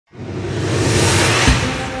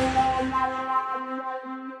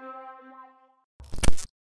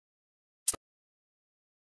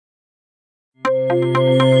As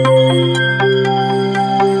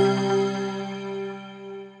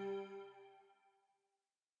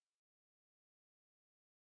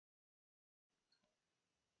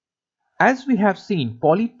we have seen,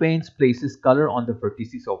 polypaint places color on the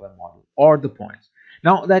vertices of a model or the points.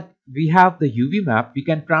 Now that we have the UV map, we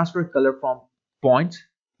can transfer color from points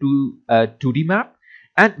to a 2D map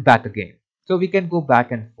and back again. So we can go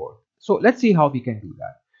back and forth. So let's see how we can do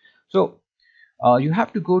that. So you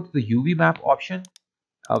have to go to the UV map option,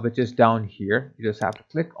 which is down here. You just have to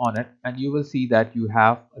click on it and you will see that you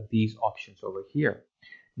have these options over here.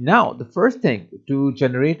 Now, the first thing to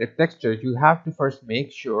generate a texture, you have to first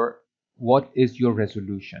make sure what is your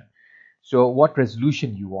resolution. So what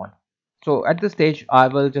resolution you want. So at this stage, I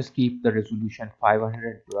will just keep the resolution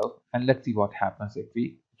 512 and let's see what happens if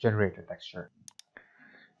we generate a texture.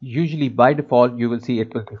 Usually by default, you will see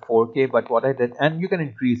it will be 4K, but what I did, and you can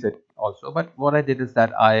increase it also, but what I did is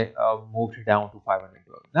that I moved it down to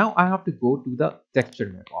 512. Now I have to go to the texture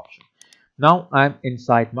map option. Now I'm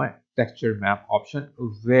inside my texture map option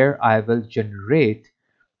where I will generate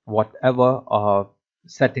whatever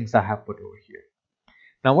settings I have put over here.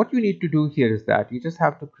 Now what you need to do here is that you just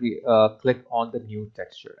have to click on the new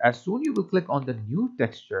texture. As soon you will click on the new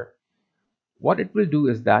texture, what it will do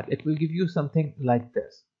is that it will give you something like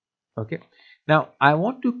this. Okay, now I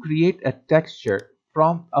want to create a texture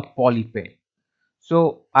from a polypaint.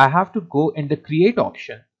 So I have to go in the create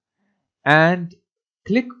option and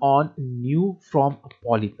click on new from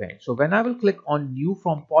polypaint. So when I will click on new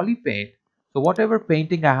from polypaint, so whatever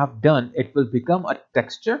painting I have done, it will become a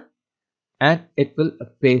texture and it will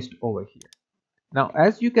paste over here. Now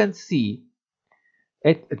as you can see,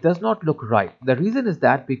 it does not look right. The reason is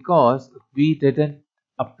that because we didn't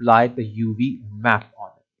apply the UV map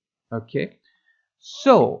on it. Okay,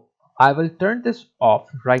 so I will turn this off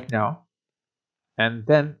right now and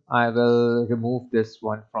then I will remove this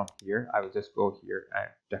one from here. I will just go here and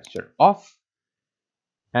texture off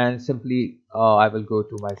and simply I will go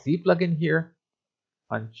to my Z plugin here,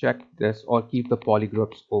 uncheck this or keep the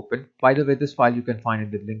polygroups open. By the way, this file you can find in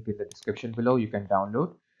the link in the description below. You can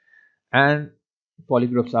download, and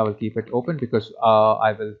polygroups I will keep it open because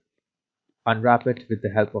I will unwrap it with the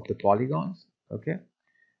help of the polygons. Okay,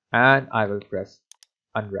 and I will press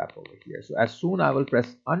unwrap over here. So as soon I will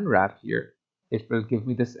press unwrap here, it will give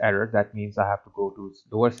me this error. That means I have to go to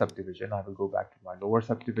lower subdivision. I will go back to my lower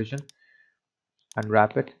subdivision,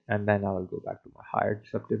 unwrap it, and then I will go back to my higher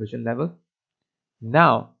subdivision level.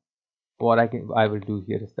 Now what I will do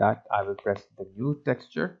here is that I will press the new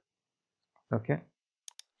texture. Okay,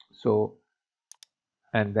 so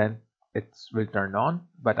and then it will turn on,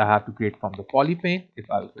 but I have to create from the polypaint.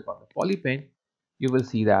 If I will click on the polypaint, you will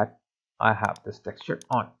see that I have this texture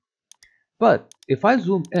on. But if I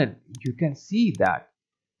zoom in, you can see that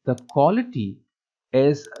the quality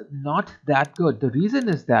is not that good. The reason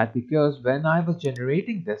is that because when I was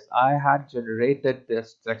generating this, I had generated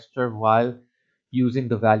this texture while using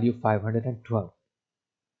the value 512.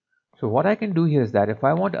 So what I can do here is that if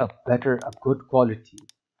I want a good quality,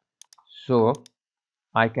 so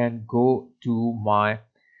I can go to my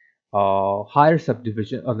higher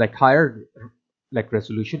subdivision or higher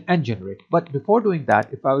resolution and generate. But before doing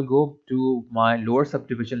that, if I will go to my lower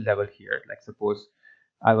subdivision level here, like suppose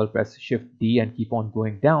I will press Shift D and keep on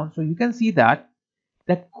going down, so you can see that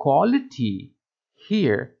the quality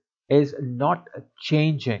here is not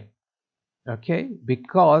changing. Okay,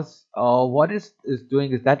 because what is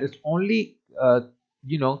doing is that it's only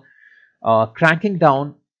cranking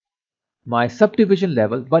down my subdivision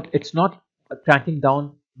level, but it's not cranking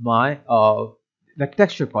down my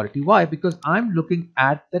texture quality. Why? Because I'm looking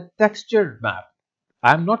at the texture map.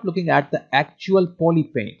 I'm not looking at the actual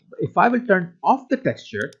polypaint. If I will turn off the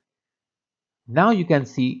texture, now you can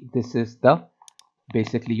see this is the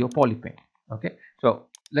basically your polypaint. Okay, so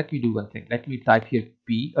let me do one thing. Let me type here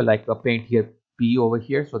P, or like a paint here P over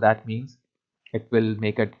here. So that means it will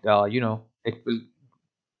make it it will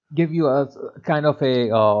give you a kind of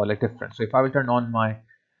a difference. So if I will turn on my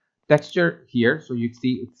texture here, so you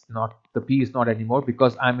see it's not, the P is not anymore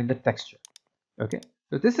because I'm in the texture. Okay,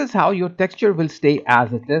 so this is how your texture will stay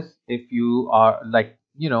as it is if you are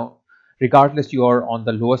regardless you are on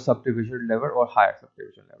the lower subdivision level or higher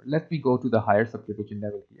subdivision level. Let me go to the higher subdivision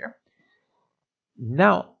level here.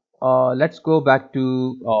 Now let's go back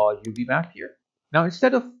to UV map here. Now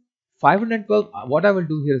instead of 512, what I will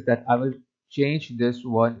do here is that I will change this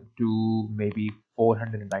one to maybe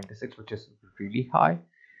 496, which is really high,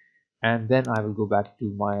 and then I will go back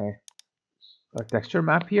to my texture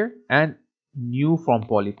map here and new from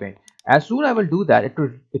polypaint. As soon I will do that, it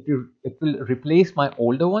will replace my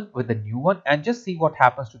older one with the new one, and just see what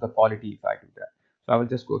happens to the quality if I do that. So I will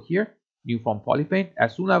just go here, new from polypaint.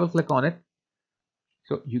 As soon as I will click on it,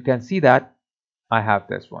 so you can see that I have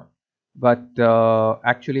this one. But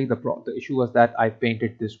actually the issue was that I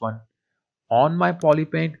painted this one on my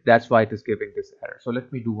polypaint. That's why it is giving this error. So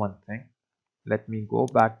let me do one thing. Let me go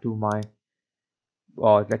back to my,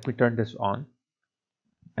 let me turn this on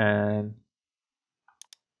and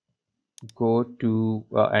go to,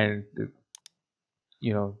 and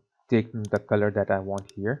you know, take the color that I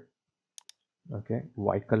want here. Okay,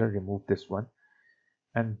 white color, remove this one.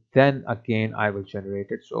 And then again, I will generate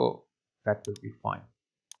it. So that will be fine.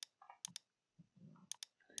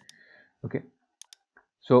 Okay.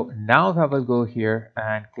 So now if I will go here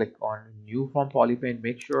and click on new from polypaint,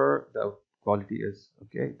 make sure the quality is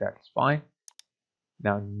okay. That's fine.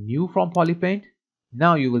 Now new from polypaint.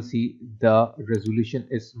 Now you will see the resolution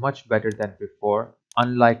is much better than before,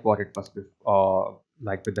 unlike what it was before,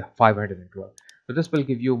 like with the 512. So this will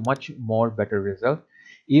give you much more better result.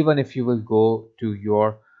 Even if you will go to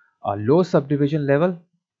your low subdivision level,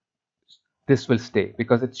 this will stay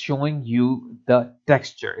because it's showing you the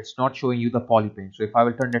texture. It's not showing you the polypaint. So if I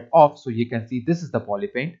will turn it off, so you can see this is the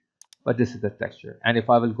polypaint, but this is the texture. And if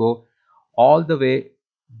I will go all the way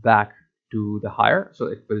back to the higher, so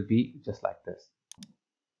it will be just like this.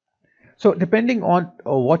 So depending on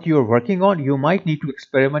what you're working on, you might need to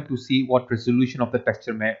experiment to see what resolution of the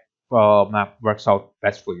texture map works out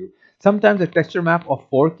best for you. Sometimes the texture map of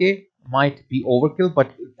 4K might be overkill,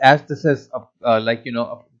 but as this is like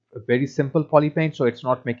a very simple polypaint, so it's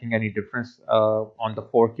not making any difference on the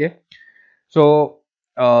 4K. So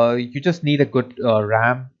you just need a good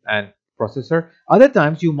RAM and processor. Other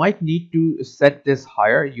times you might need to set this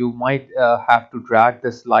higher. You might have to drag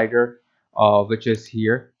the slider, which is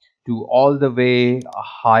here, to all the way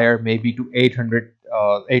higher, maybe to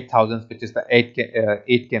 8000, which is the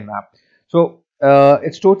 8K map. So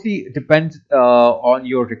it's totally depends on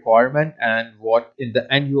your requirement and what in the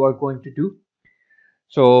end you are going to do.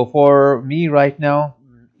 So for me right now,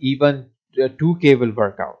 even 2K will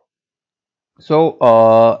work out. So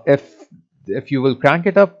if you will crank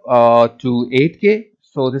it up to 8K,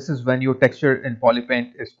 so this is when your texture in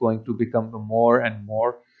polypaint is going to become more and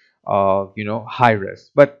more high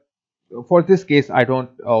res. But for this case, I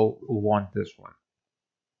don't want this one.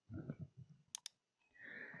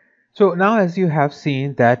 So now as you have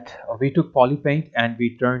seen that we took polypaint and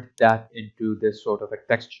we turned that into this sort of a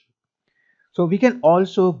texture. So we can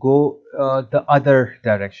also go the other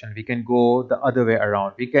direction. We can go the other way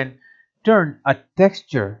around. We can turn a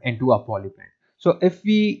texture into a polypaint. So if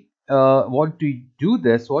we want to do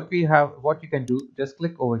this, what you can do, just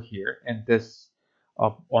click over here and this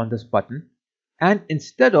on this button, and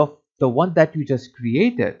instead of the one that you just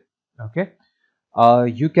created, okay,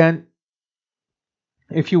 you can,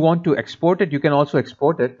 if you want to export it, you can also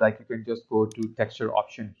export it. Like you can just go to texture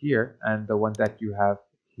option here and the one that you have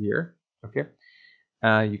here, okay.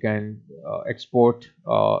 You can export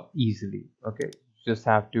easily. Okay, you just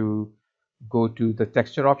have to go to the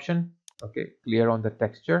texture option. Okay, clear on the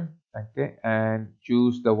texture. Okay, and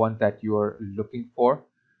choose the one that you are looking for.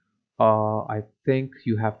 I think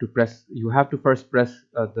you have to first press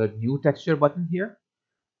the new texture button here.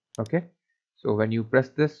 Okay, so when you press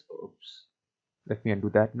this, oops, let me undo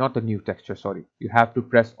that, not the new texture, sorry, you have to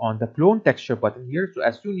press on the clone texture button here. So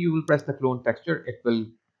as soon you will press the clone texture, it will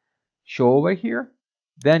show over here.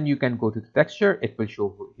 Then you can go to the texture, it will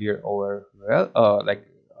show here over like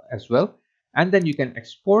as well. And then you can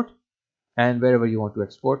export, and wherever you want to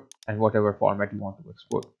export and whatever format you want to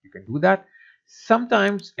export, you can do that.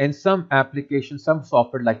 Sometimes in some applications, some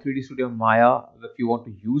software like 3D Studio Maya, if you want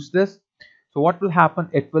to use this, so what will happen,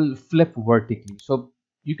 it will flip vertically. So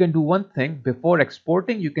you can do one thing before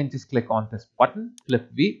exporting, you can just click on this button,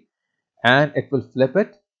 flip V, and it will flip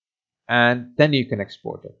it, and then you can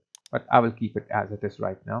export it. But I will keep it as it is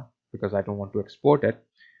right now because I don't want to export it.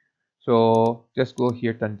 So just go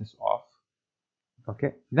here, turn this off.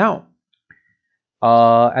 Okay, now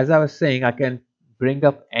as I was saying, I can bring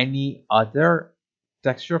up any other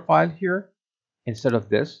texture file here instead of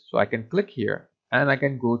this. So I can click here and I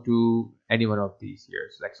can go to any one of these here.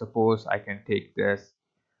 So like suppose I can take this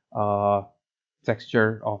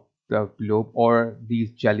texture of the globe or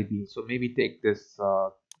these jelly beans. So maybe take this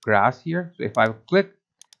grass here. So if I click,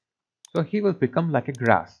 so he will become like a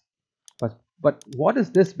grass. But what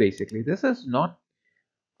is this basically? This is not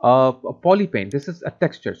a polypaint. This is a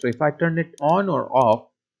texture. So if I turn it on or off,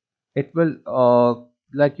 it will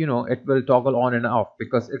it will toggle on and off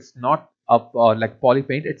because it's not a like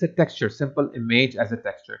polypaint. It's a texture, simple image as a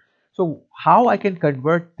texture. So how I can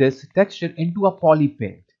convert this texture into a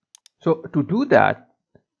polypaint? So to do that,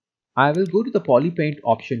 I will go to the polypaint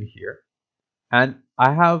option here, And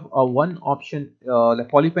I have one option, the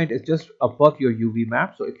polypaint is just above your UV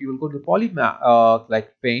map. So if you will go to the polymap,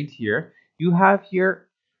 like paint here, you have here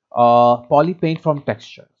polypaint from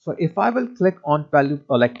texture. So if I will click on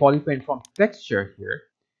like polypaint from texture here,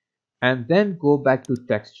 and then go back to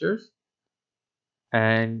textures,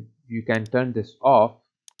 and you can turn this off,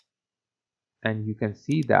 and you can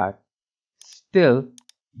see that still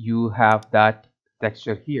you have that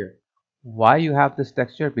texture here. Why you have this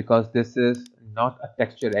texture? Because this is not a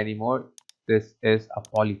texture anymore, this is a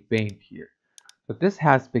poly paint here. So this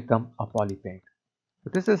has become a poly paint. So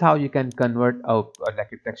this is how you can convert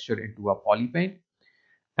like a texture into a poly paint,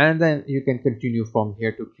 and then you can continue from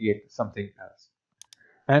here to create something else.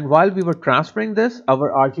 And while we were transferring this, our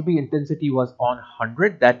RGB intensity was on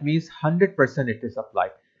 100. That means 100% it is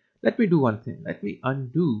applied. Let me do one thing. Let me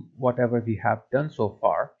undo whatever we have done so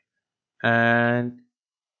far. And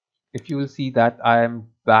if you will see that I am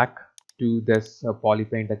back to this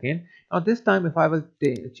polypaint again. Now this time if I will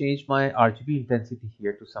change my RGB intensity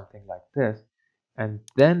here to something like this, and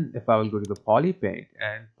then if I will go to the polypaint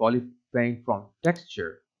and polypaint from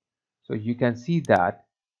texture, so you can see that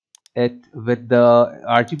it with the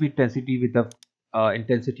RGB intensity with the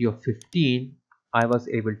intensity of 15, I was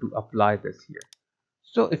able to apply this here.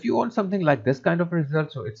 So if you want something like this kind of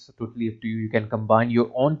result, so it's totally up to you. You can combine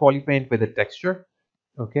your own polypaint with a texture,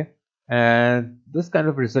 okay, and this kind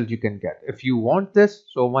of result you can get. If you want this,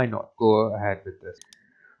 so why not go ahead with this.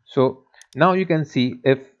 So now you can see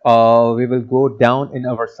if we will go down in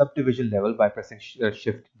our subdivision level by pressing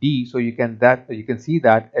shift D, so you can see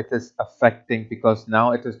that it is affecting, because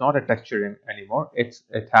now it is not a texture anymore, it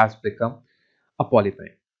has become a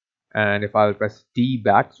polypaint. And if I will press D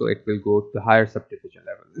back, so it will go to the higher subdivision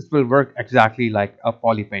level. This will work exactly like a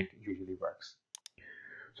polypaint usually works.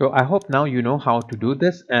 So I hope now you know how to do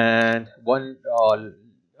this. And one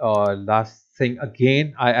last thing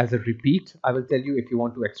again, as a repeat, I will tell you, if you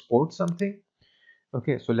want to export something.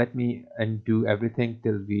 Okay, so let me undo everything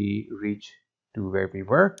till we reach to where we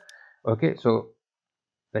were. Okay, so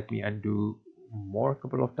let me undo more a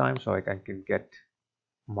couple of times so I can get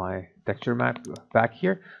my texture map back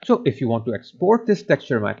here. So if you want to export this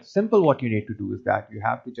texture map, simple, what you need to do is that you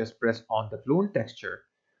have to just press on the clone texture.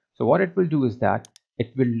 So what it will do is that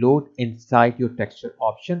it will load inside your texture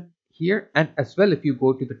option here, and as well if you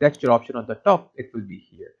go to the texture option on the top, it will be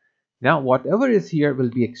here. Now whatever is here will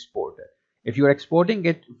be exported. If you're exporting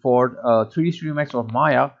it for 3D Studio Max or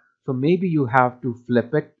Maya, so maybe you have to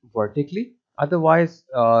flip it vertically. Otherwise,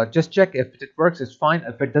 just check if it works, it's fine.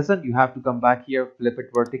 If it doesn't, you have to come back here, flip it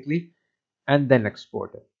vertically, and then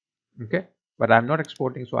export it. Okay, but I'm not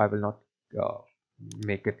exporting, so I will not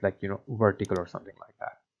make it like, vertical or something like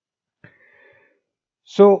that.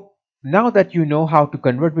 So now that you know how to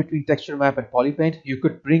convert between texture map and polypaint, you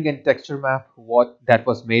could bring in texture map that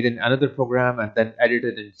was made in another program and then edit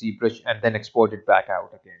it in Zbrush and then export it back out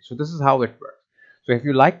again. So this is how it works. So if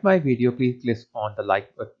you liked my video, please click on the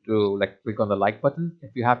click on the like button.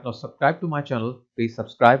 If you have not subscribed to my channel, please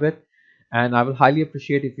subscribe it, and I will highly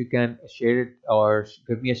appreciate if you can share it or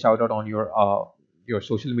give me a shout out on your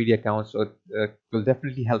social media accounts. So it will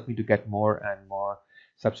definitely help me to get more and more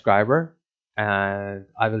subscriber, and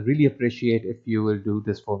I will really appreciate if you will do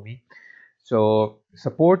this for me. So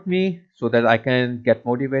support me so that I can get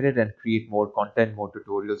motivated and create more content, more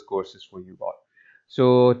tutorials, courses for you all.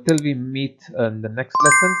 So till we meet in the next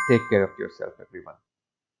lesson, take care of yourself, everyone.